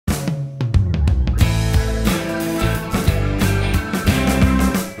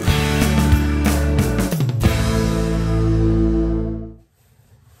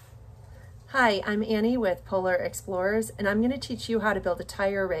Hi, I'm Annie with Polar Explorers, and I'm going to teach you how to build a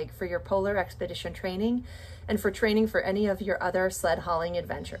tire rig for your polar expedition training and for training for any of your other sled hauling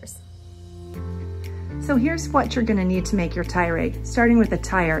adventures. So here's what you're going to need to make your tire rig. Starting with a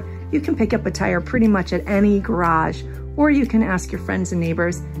tire, you can pick up a tire pretty much at any garage, or you can ask your friends and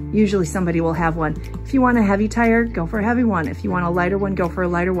neighbors. Usually somebody will have one. If you want a heavy tire, go for a heavy one. If you want a lighter one, go for a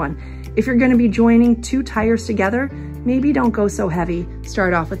lighter one. If you're going to be joining two tires together, maybe don't go so heavy.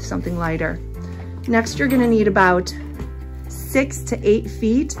 Start off with something lighter. Next, you're going to need about 6 to 8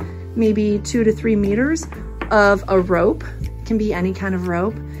 feet, maybe 2 to 3 meters of a rope. It can be any kind of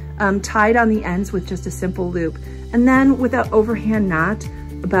rope, tied on the ends with just a simple loop. And then with an overhand knot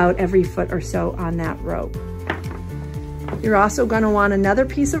about every foot or so on that rope. You're also going to want another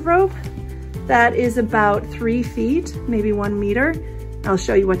piece of rope that is about 3 feet, maybe 1 meter. I'll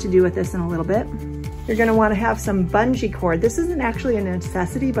show you what to do with this in a little bit. You're going to want to have some bungee cord. This isn't actually a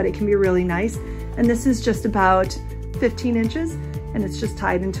necessity, but it can be really nice. And this is just about 15 inches and it's just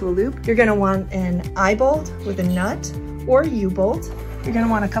tied into a loop. You're going to want an eye bolt with a nut or U-bolt. You're going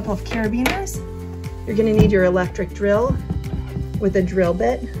to want a couple of carabiners. You're going to need your electric drill with a drill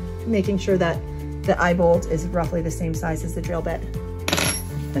bit, making sure that the eye bolt is roughly the same size as the drill bit.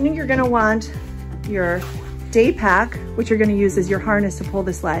 Then you're going to want your day pack, which you're going to use as your harness to pull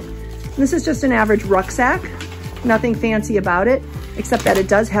the sled. And this is just an average rucksack, nothing fancy about it, except that it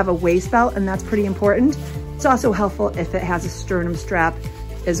does have a waist belt, and that's pretty important. It's also helpful if it has a sternum strap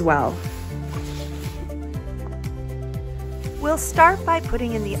as well. We'll start by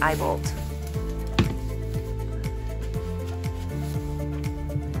putting in the eye bolt.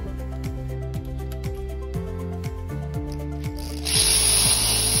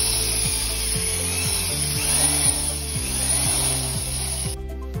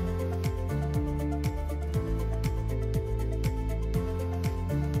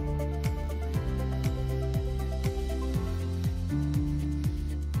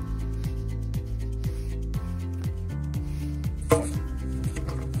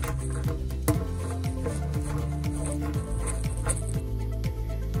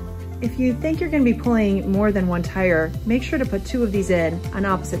 If you think you're going to be pulling more than one tire, make sure to put 2 of these in on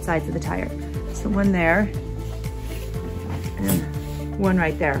opposite sides of the tire. So one there and one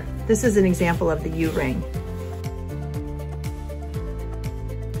right there. This is an example of the U-ring.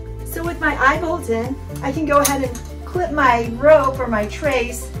 So with my eye bolt in, I can go ahead and clip my rope or my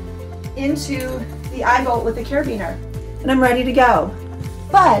trace into the eye bolt with the carabiner, and I'm ready to go.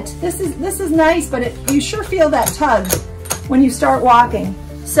 But this is nice, but you sure feel that tug when you start walking.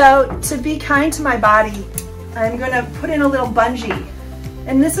 So to be kind to my body, I'm gonna put in a little bungee.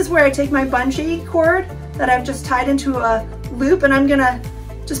 And this is where I take my bungee cord that I've just tied into a loop, and I'm gonna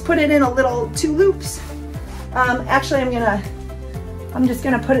just put it in a little 2 loops. Actually, I'm just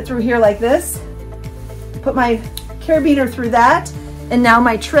gonna put it through here like this, put my carabiner through that, and now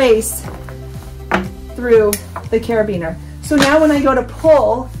my trace through the carabiner. So now when I go to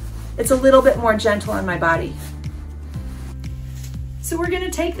pull, it's a little bit more gentle on my body. So we're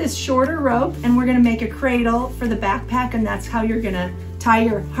gonna take this shorter rope and we're gonna make a cradle for the backpack, and that's how you're gonna tie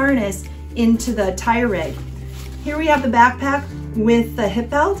your harness into the tire rig. Here we have the backpack with the hip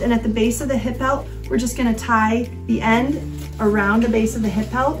belt, and at the base of the hip belt, we're just gonna tie the end around the base of the hip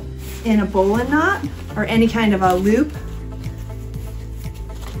belt in a bowline knot or any kind of a loop.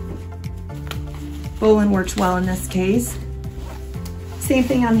 Bowline works well in this case. Same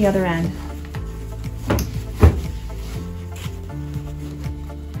thing on the other end.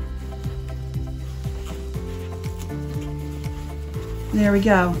 There we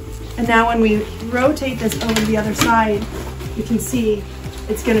go. And now when we rotate this over to the other side, you can see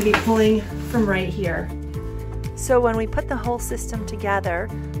it's going to be pulling from right here. So when we put the whole system together,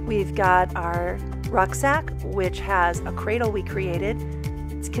 we've got our rucksack, which has a cradle we created.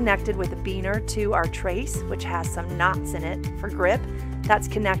 It's connected with a biner to our trace, which has some knots in it for grip. That's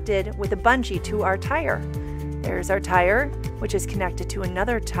connected with a bungee to our tire. There's our tire, which is connected to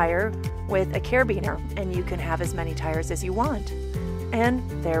another tire with a carabiner, and you can have as many tires as you want. And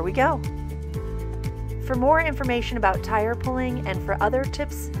there we go. For more information about tire pulling and for other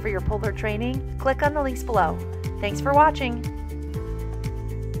tips for your polar training, click on the links below. Thanks for watching.